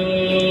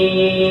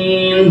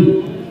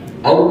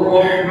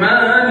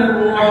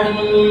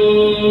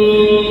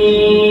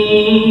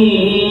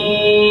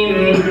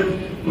 Ar-Rahmanir-Rahim.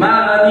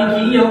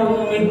 Maliki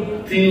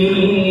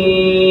Yawmiddin.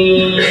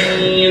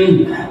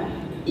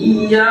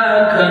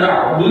 Iyyaka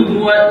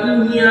na'budu wa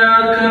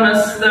iyyaka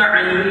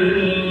nasta'in.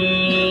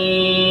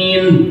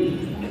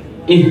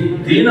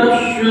 اهدنا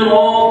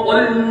الصراط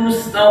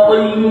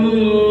المستقيم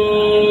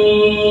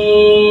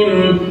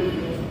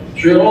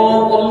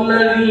صراط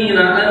الذين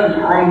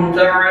أنعمت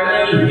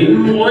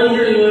عليهم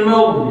غير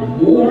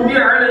المغضوب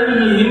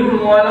عليهم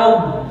ولا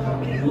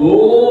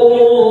الضالين.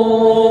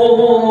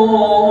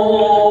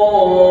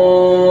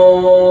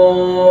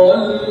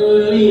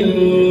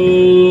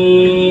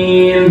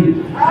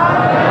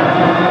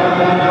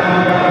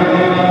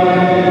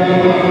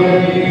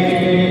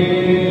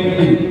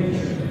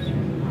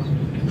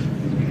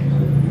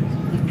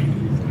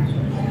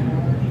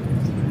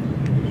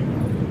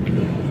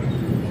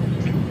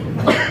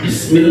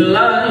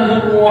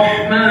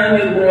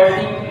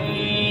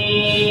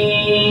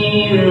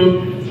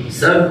 Bismillahirrahmanirrahim.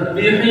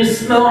 Sabbih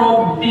isma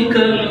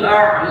rabbikal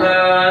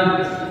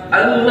a'la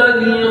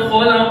alladhi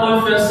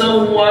khalaqa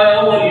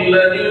fasawwa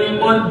walladhi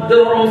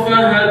qaddara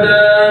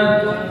fahada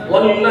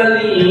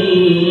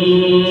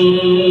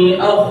walladhi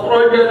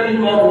akhraja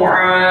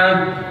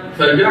al-mar'a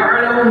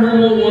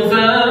faja'alahu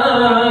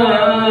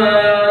ghutha'an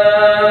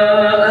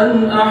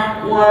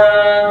ahwa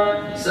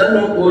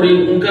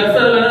sanuqri'uka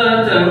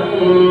fala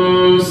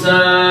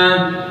tansa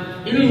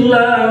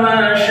إلا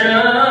ما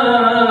شاء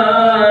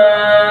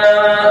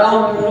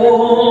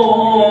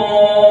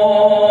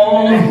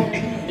الله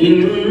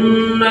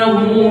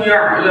إنه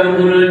يعلم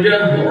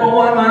الجهر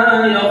وما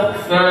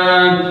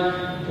يخفى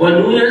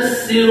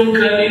ونيسرك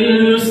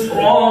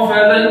لليسرى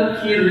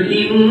فذكر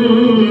إن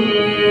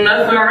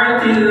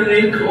نفعت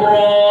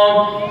الذكرى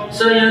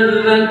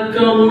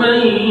سيذكر من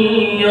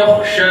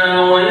يخشى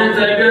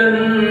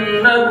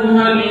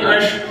ويتجنبها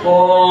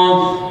الأشقى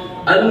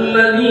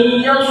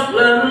الذي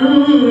يصلى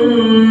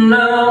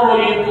النار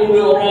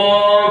الكبرى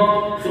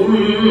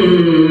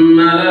ثم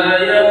لا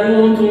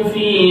يموت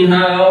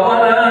فيها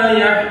ولا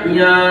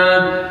يحيا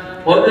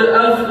قد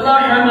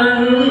أفلح من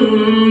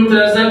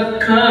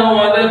تزكى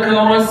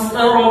وذكر اسم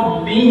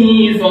ربه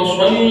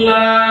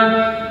فصلى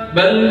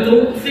بل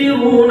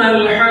تؤثرون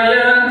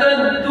الحياة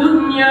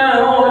الدنيا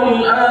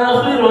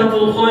والآخرة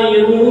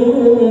خير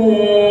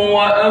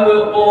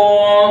وأبقى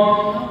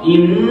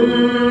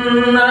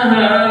إن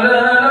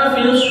هذا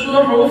لفي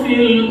الصحف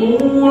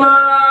الأولى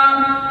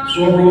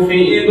صحف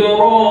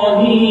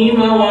إبراهيم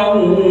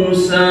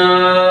وموسى.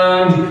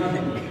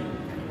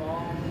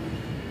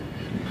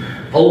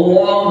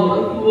 الله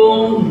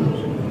أكبر.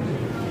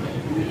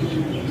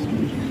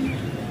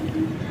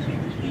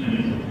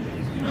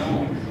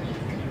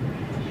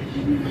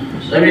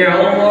 سمع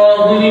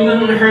الله لمن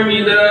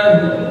حمده.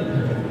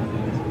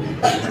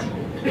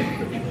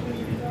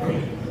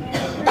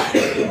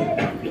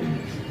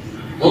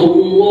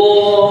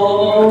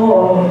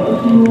 الله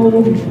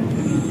أكبر.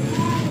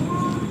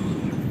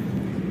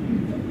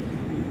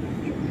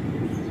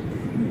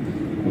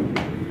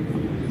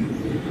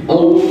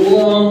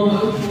 الله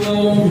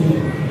أكبر.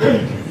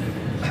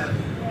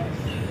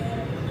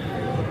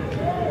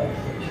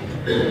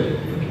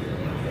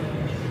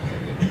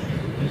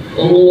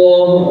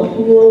 الله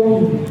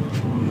أكبر.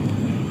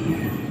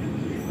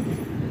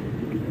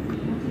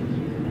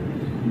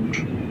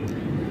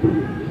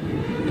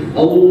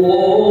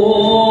 الله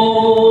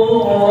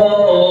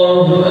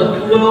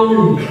أكبر.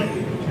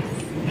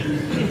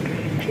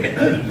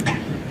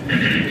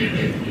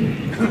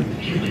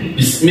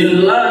 بسم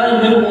الله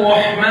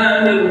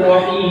الرحمن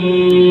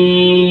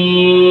الرحيم.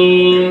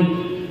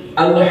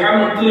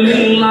 الحمد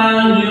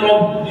لله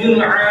رب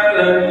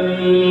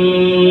العالمين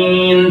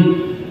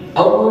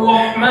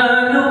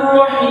الرحمن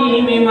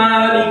الرحيم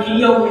مالك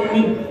يوم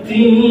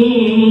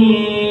الدين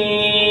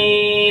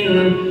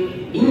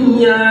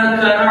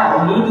إياك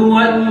نعبد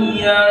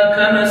وإياك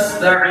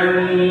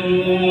نستعين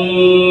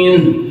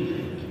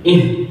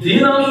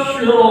اهدنا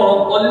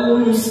الصراط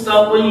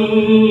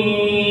المستقيم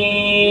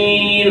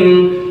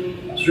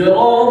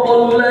صراط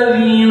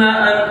الذين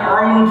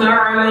أنعمت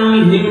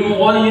عليهم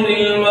غير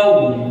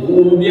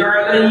المغضوب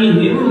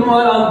عليهم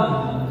ولا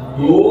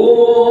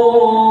الضالين.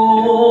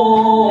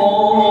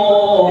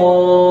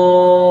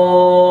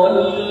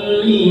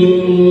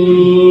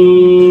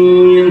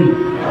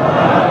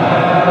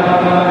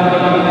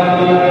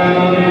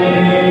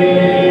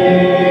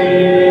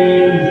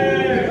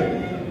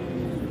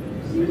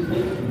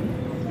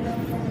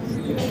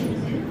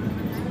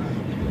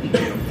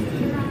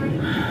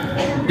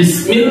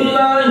 بسم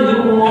الله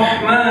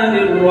الرحمن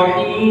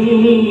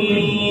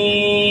الرحيم.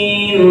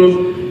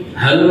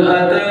 هل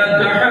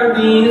أتاك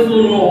حديث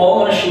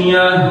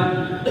غاشية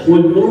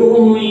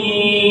وجوه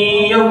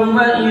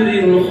يومئذ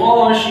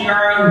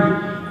خاشعة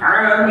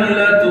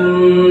عاملة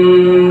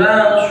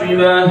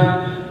ناصبة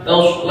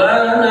تصلى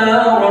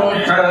نارا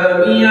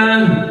حامية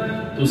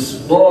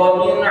تسقى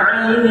من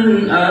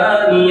عين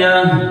آنية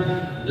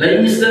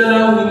ليس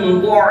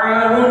لهم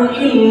طعام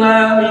إلا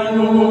من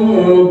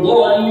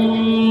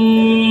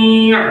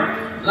ضريع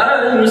لا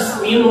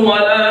يسمن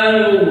ولا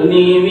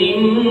يغني من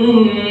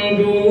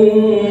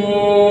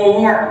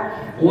جوع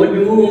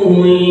وجوه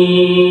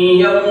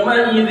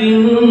يومئذ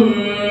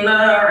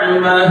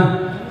ناعمة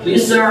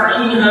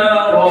لسعيها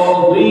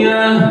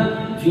راضية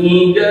في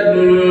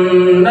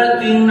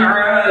جنة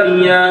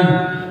عالية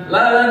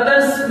لا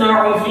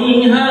تسمع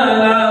فيها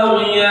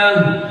لاغية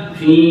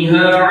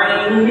فيها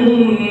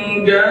عين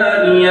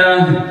جارية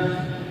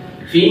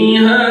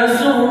فيها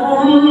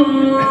سرر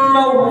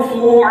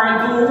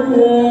مرفوعة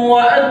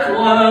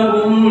وأكواب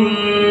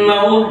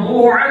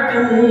موضوعة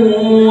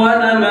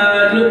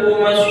ونمارق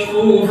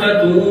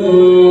مصفوفة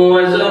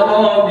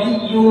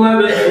وزرابي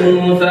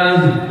مبثوثة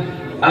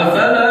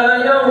أفلا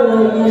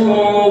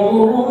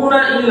ينظرون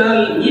إلى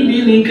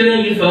الإبل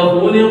كيف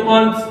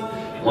خلقت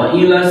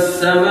وإلى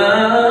السماء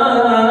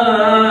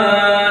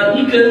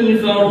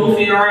كيف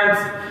رفعت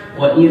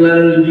وإلى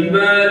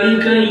الجبال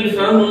كيف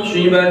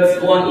نصبت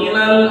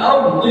وإلى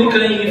الأرض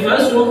كيف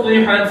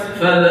سطحت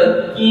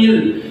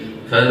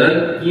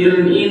فذكر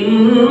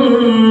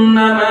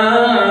إنما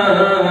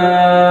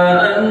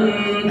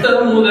أنت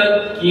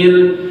مذكر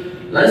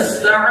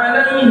لست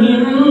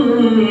عليهم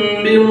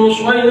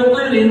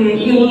بمسيطر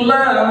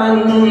إلا من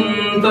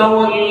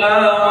تولى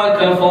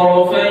وكفر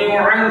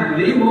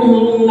فيعذبه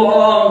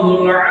الله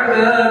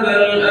العذاب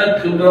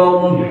الأكبر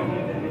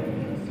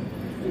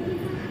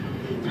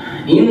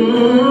إن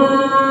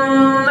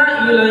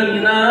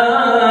إلينا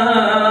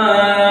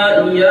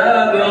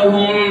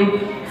إيابهم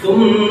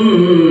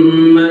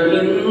ثم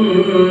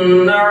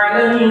إن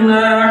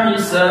علينا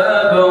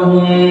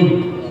حسابهم.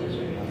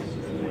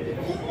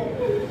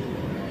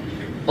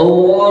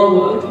 الله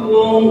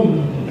أكبر.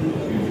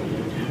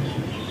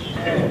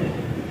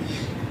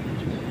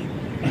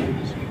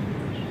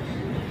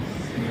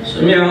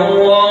 سمع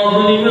الله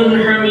لمن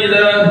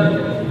حمده.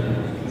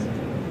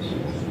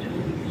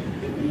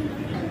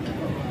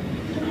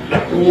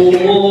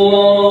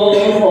 الله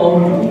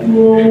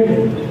أكبر.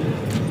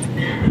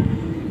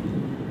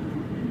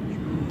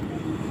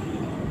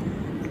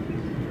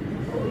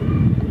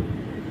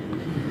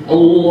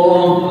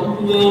 الله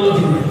أكبر.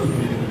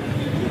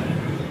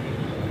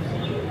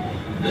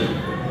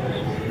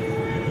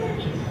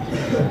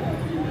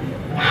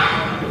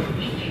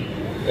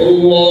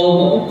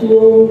 الله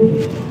أكبر.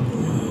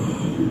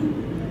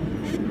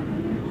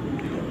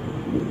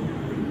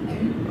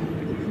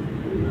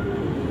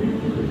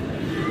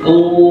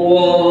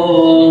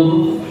 الله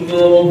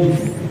أكبر.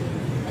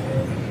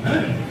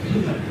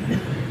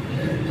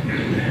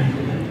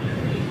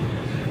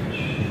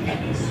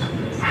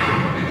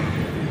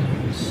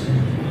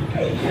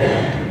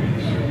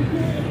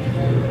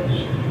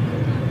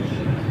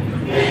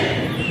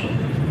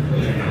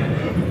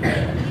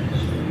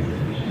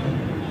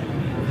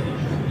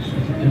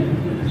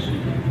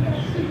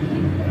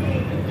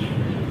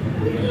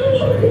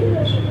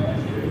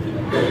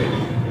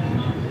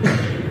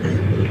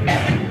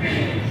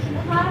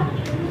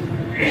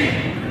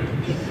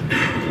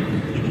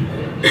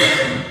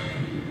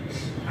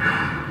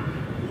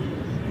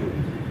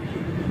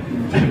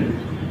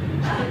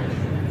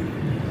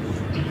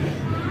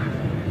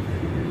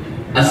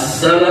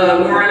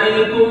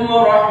 Assalamualaikum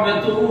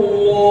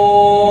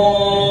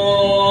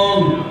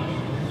warahmatullahi.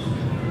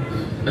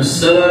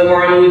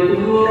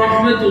 Assalamualaikum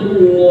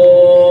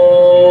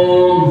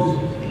warahmatullahi.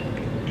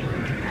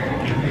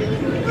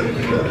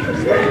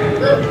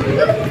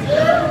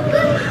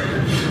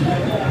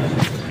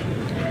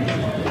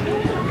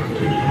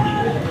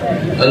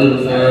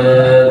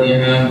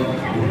 Al-Fatihah.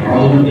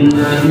 A'udzu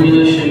billahi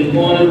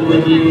minasyaitonir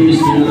rajim.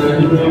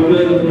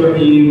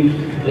 Bismillahirrahmanirrahim.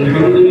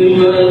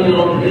 Alhamdulillahi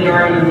rabbil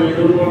alamin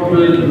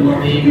arrahmanir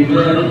rahim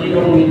maliki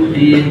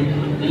yaumiddin.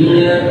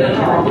 Iyyaka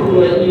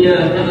na'budu wa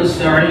iyyaka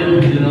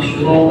nasta'in. Ihdinas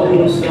siratal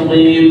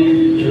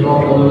mustaqim.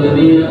 Siratal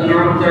ladzina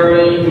an'amta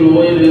 'alaihim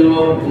ghairil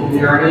maghdubi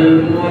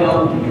 'alaihim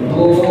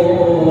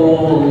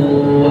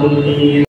waladdallin.